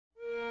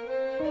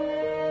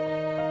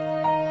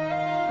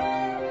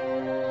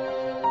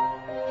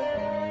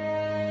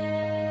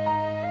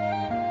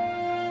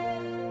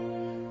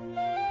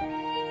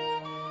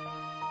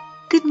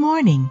Good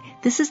morning.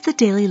 This is the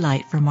Daily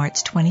Light for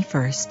March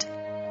 21st.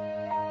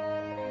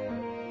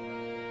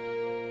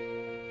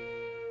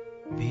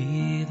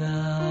 Be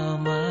thou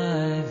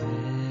my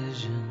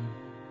vision,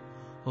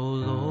 O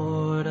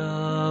Lord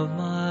of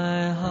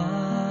my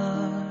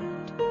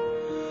heart,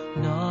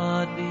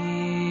 not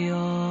be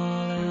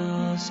all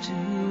else to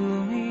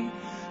me,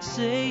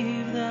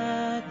 save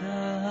that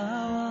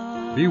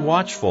thou art. Be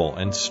watchful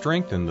and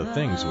strengthen the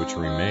things which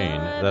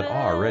remain that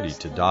are ready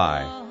to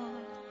die.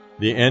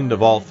 The end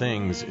of all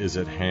things is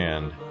at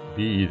hand.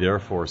 Be ye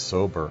therefore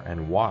sober,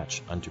 and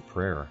watch unto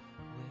prayer.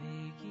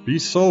 Be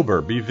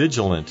sober, be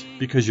vigilant,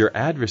 because your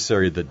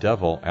adversary the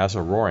devil, as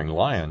a roaring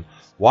lion,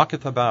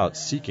 walketh about,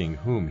 seeking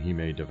whom he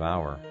may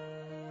devour.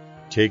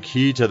 Take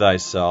heed to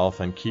thyself,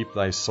 and keep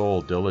thy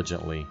soul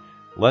diligently,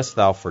 lest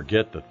thou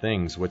forget the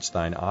things which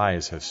thine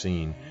eyes have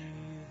seen,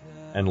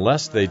 and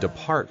lest they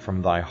depart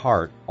from thy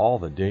heart all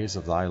the days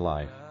of thy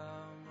life.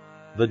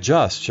 The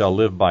just shall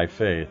live by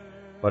faith,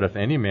 but if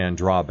any man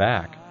draw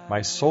back,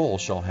 my soul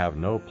shall have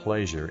no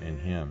pleasure in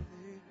him.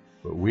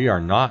 But we are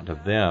not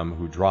of them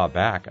who draw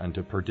back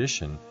unto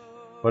perdition,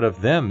 but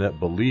of them that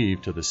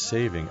believe to the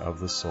saving of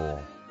the soul.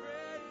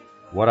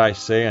 What I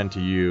say unto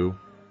you,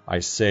 I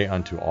say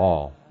unto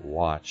all,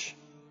 watch.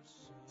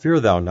 Fear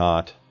thou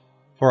not,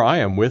 for I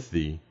am with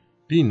thee.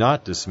 Be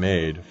not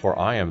dismayed, for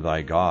I am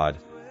thy God.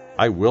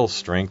 I will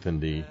strengthen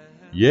thee.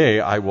 Yea,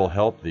 I will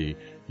help thee.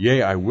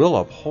 Yea, I will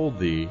uphold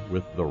thee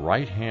with the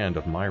right hand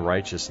of my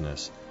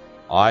righteousness.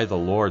 I, the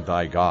Lord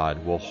thy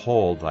God, will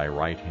hold thy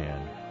right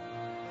hand.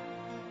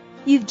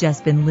 You've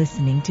just been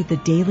listening to the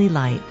Daily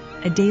Light,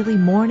 a daily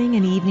morning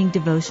and evening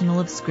devotional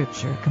of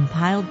Scripture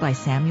compiled by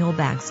Samuel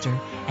Bagster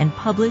and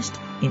published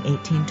in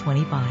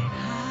 1825.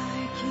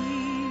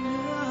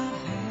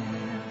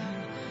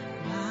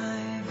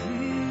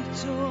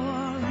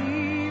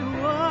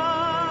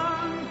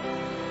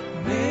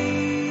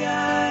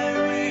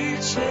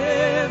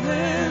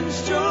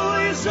 Heaven's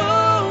joy so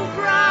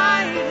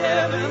bright,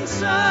 heaven's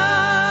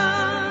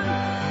sun,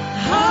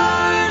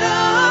 heart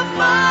of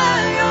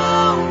my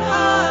own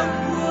heart,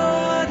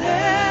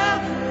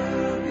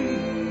 whatever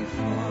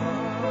befall,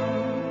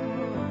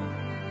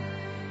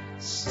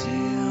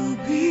 still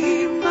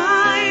be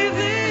my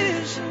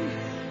vision,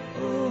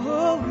 O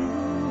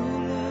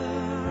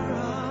ruler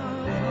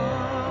of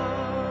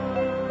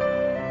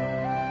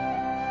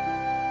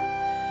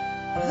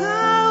all.